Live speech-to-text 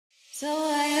So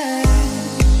I heard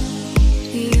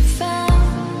you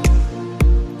found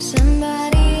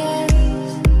somebody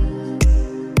else,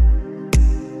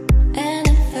 and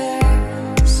at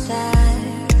first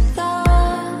I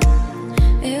thought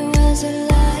it was a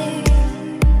lie.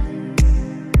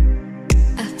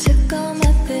 I took all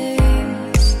my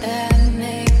things that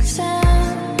make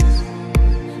sense,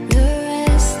 the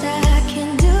rest I can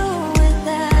do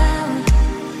without.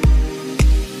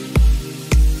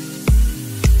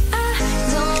 I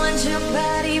don't want your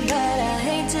body, but I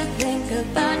hate to think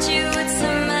about you with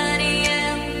somebody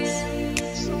else.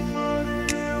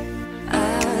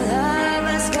 Our love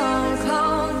has gone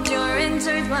cold, you're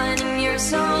intertwining your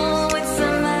soul with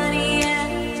somebody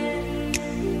else.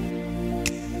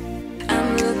 I'm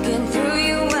looking through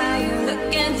you while you're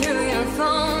looking through your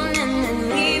phone, and then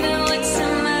leaving with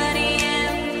somebody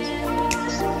else.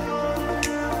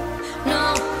 No,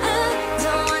 I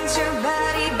don't want your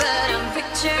body, but I'm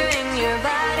picturing your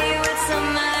body with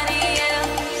somebody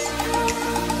else.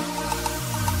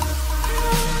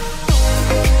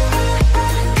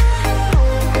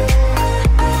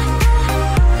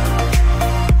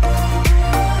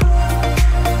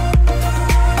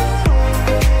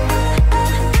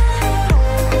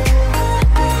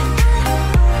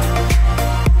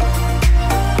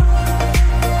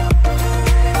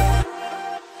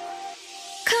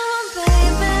 Come on,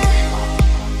 baby,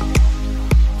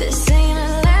 this ain't the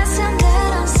last time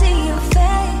that I'll see your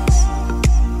face.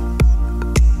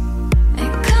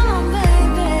 And come on,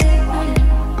 baby,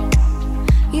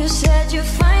 you said you'd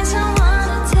find someone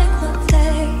to take my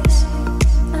place.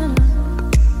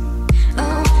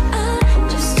 Oh, I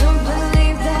just don't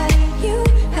believe that you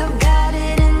have got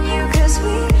it in you, 'cause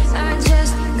we are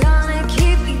just gonna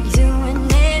keep doing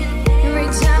it. Every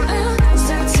time I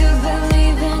start to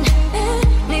believe in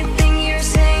anything you're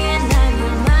saying, I'm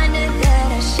reminded that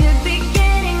I should be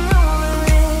getting over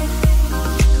it.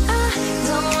 I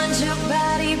don't want your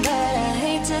body, but I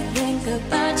hate to think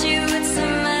about you with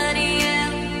somebody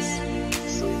else.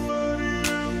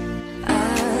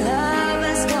 Our love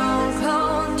has gone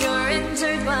cold, you're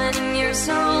intertwining your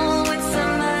soul with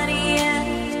somebody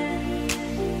else.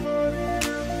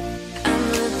 I'm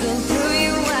looking through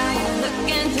you while you're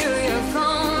looking through your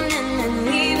phone, and then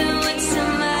leaving with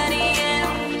somebody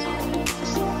else.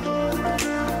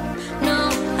 No,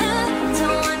 I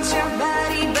don't want your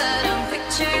body, but I'm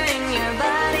picturing your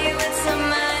body with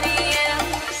somebody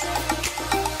else.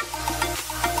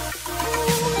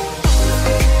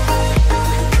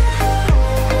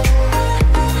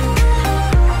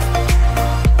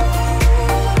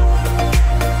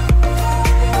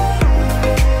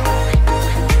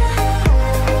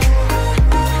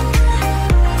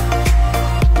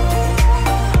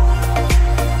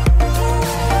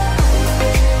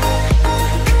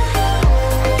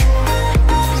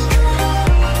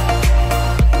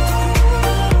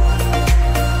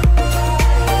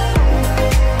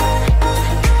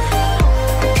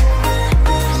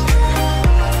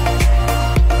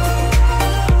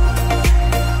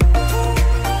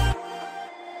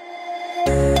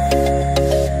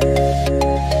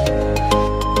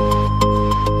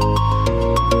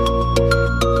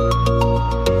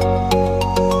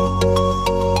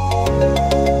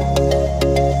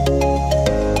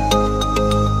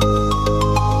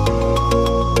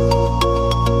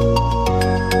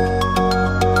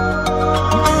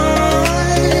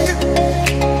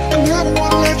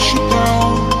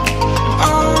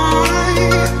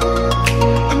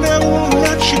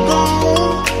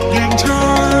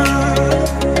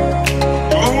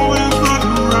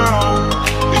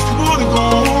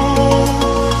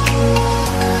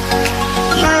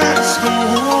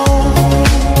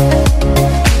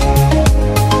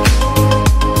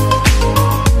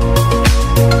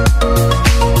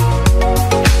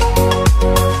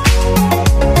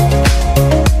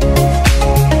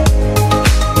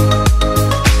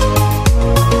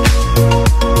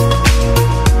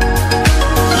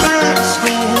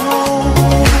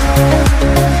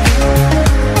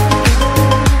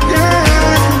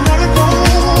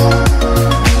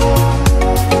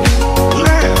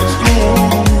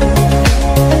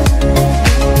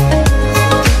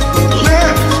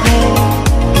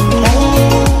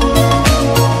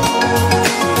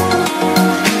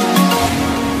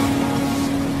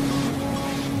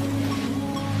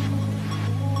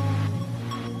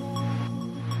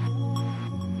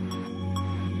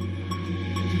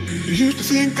 You used to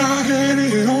think I had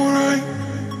it alright.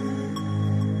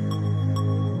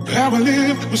 How I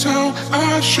lived was how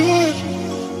I should.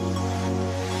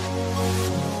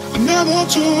 I never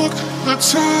took the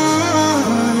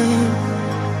time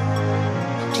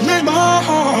to lay my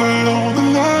heart on the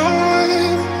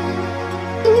line.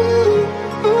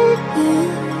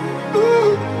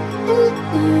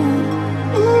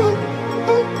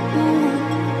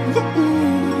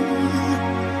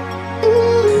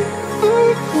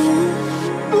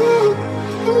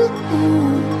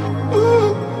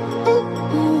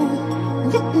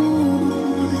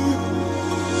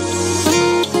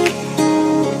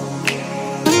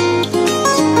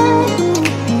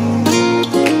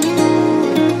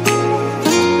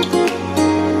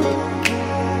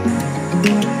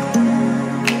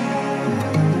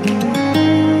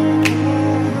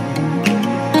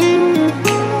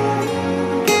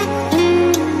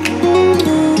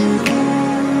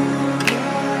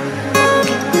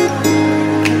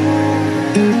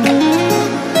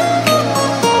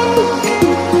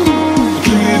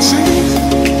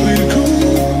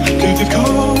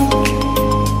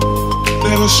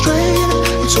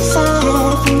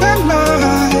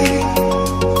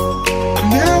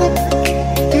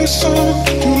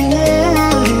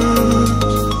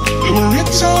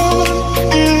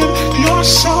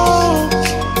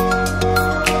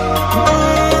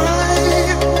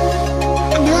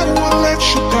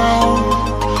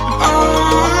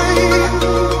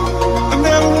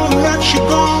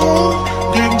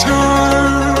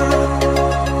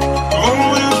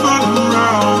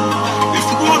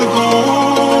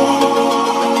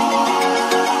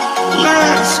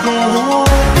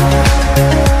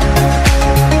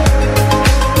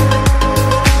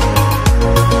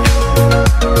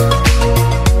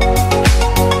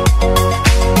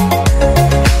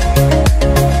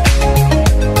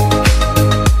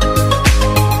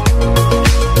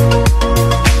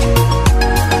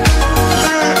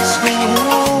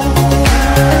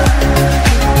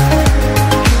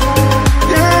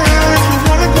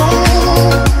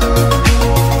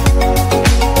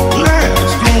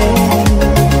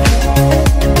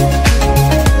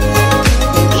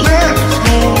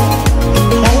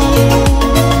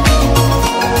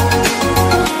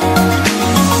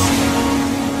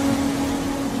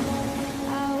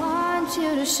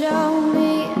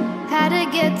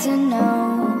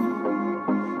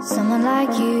 someone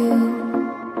like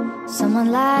you,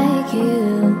 someone like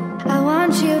you. I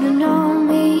want you to know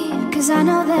me, 'cause I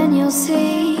know then you'll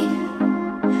see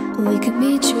we can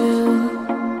be true,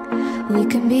 we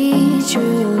can be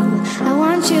true. I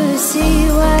want you to see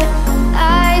what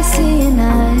I see in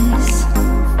us,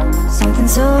 something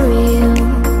so real,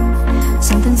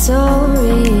 something so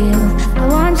real. I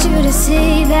want you to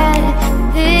see that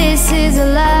this is a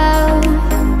love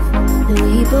that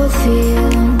we both feel,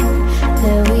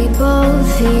 that we both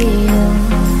feel.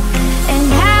 And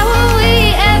how will we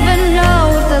ever know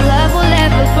if the love will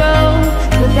ever grow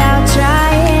without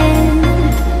trying,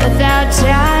 without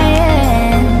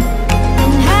trying?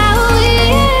 And how will we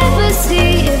ever see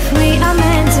if we are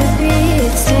meant to be?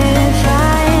 It's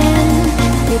terrifying,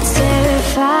 it's terrifying.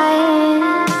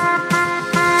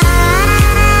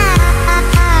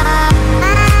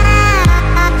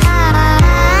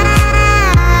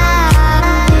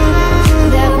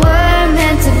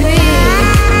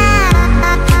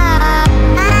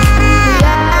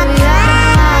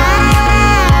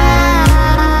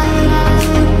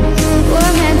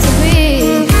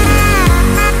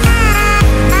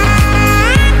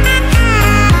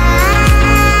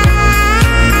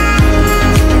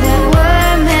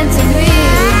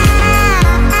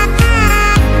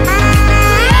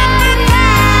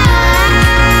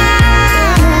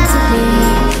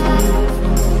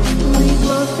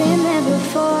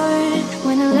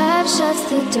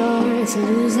 It's a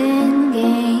losing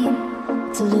game,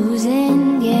 it's a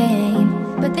losing game.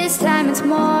 But this time it's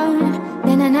more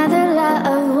than another lot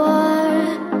of war.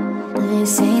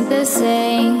 This ain't the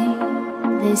same,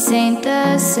 this ain't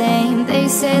the same. They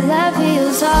say love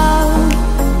heals all,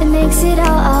 it makes it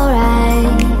all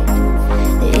alright.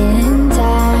 In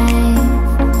time,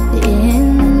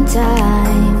 in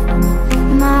time.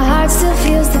 My heart still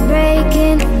feels the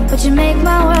breaking, but you make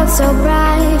my world so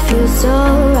bright. It feels so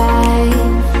right,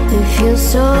 it feels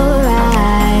so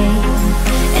right.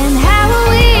 And how will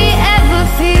we ever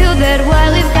feel that what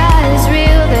we've got is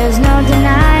real? There's no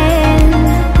denying,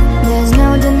 there's no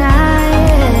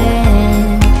denying.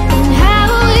 And how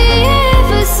will we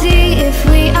ever see if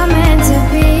we are meant to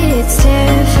be? It's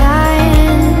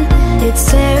terrifying, it's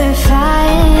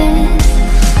terrifying.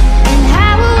 And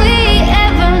how will we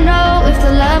ever know if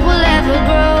the love will ever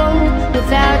grow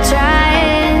without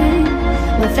trying,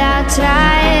 without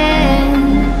trying?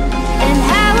 And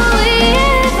how will we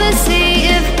ever see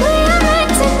if we are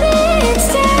meant to be? It's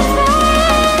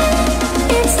terrifying,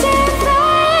 it's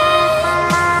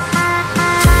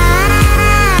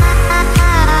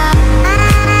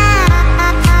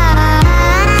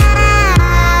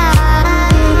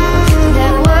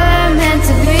that we're meant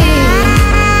to be.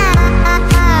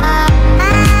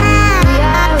 We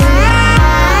are,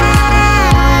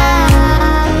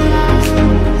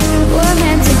 we're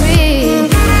meant to be.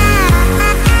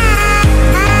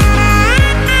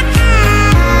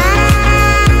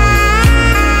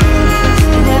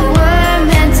 That we're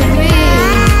meant to be.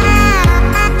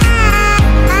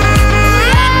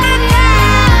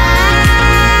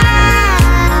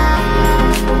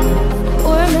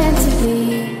 We're meant to be.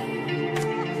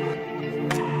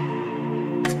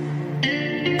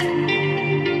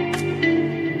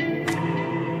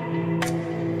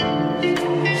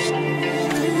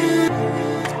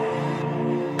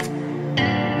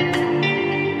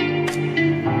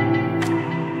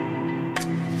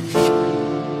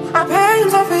 My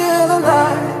pains, I feel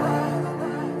alive.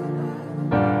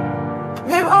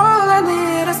 Maybe all I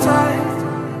need is time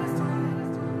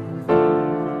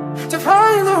to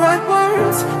find the right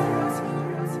words.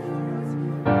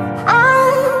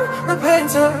 I'm the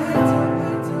painter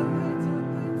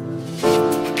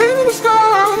in the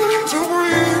sky to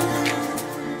breathe.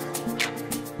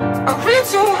 I reach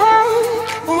so high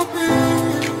for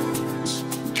peace.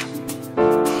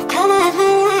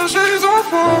 Colorful shades of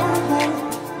purple.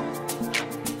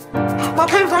 My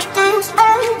painbrush things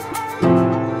out.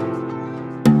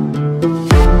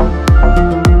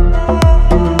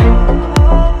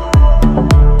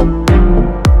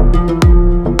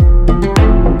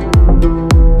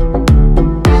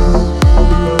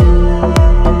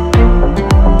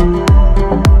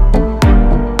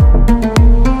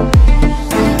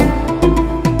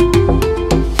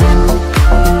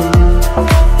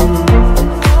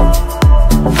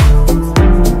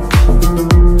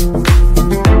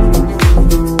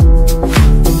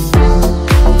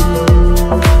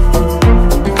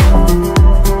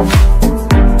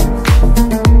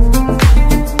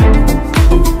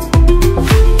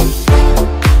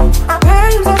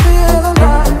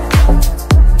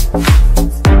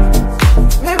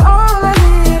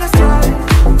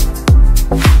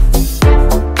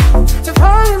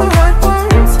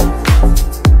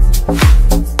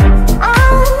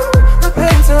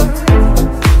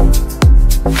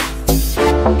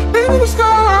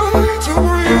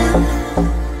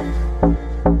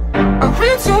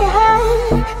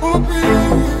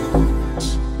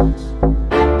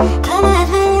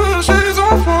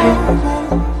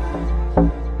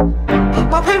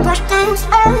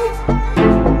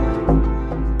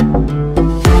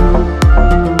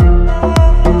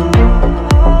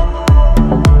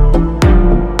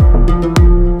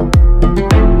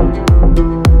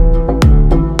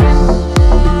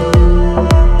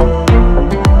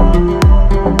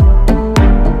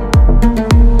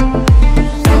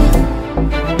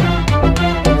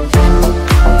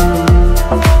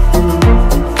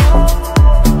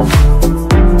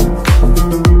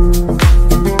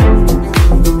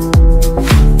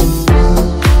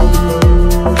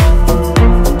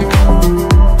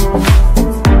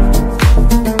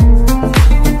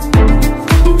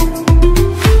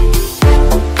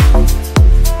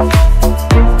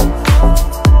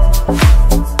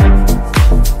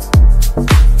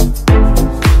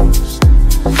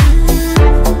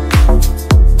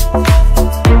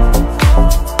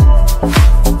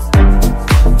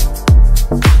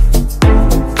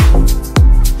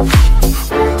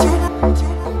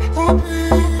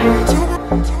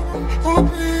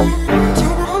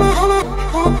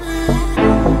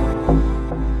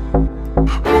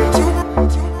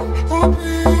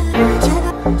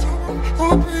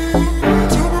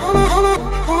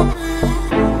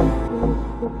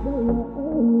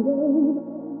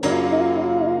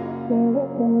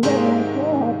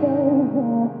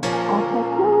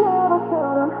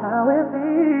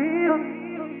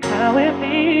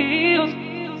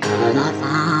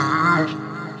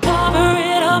 Cover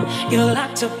it up, you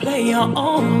like to play your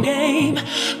own game.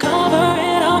 Cover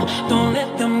it up, don't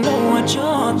let them know what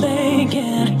you're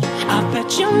thinking. I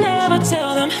bet you never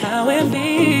tell them how it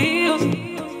feels,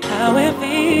 how it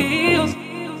feels.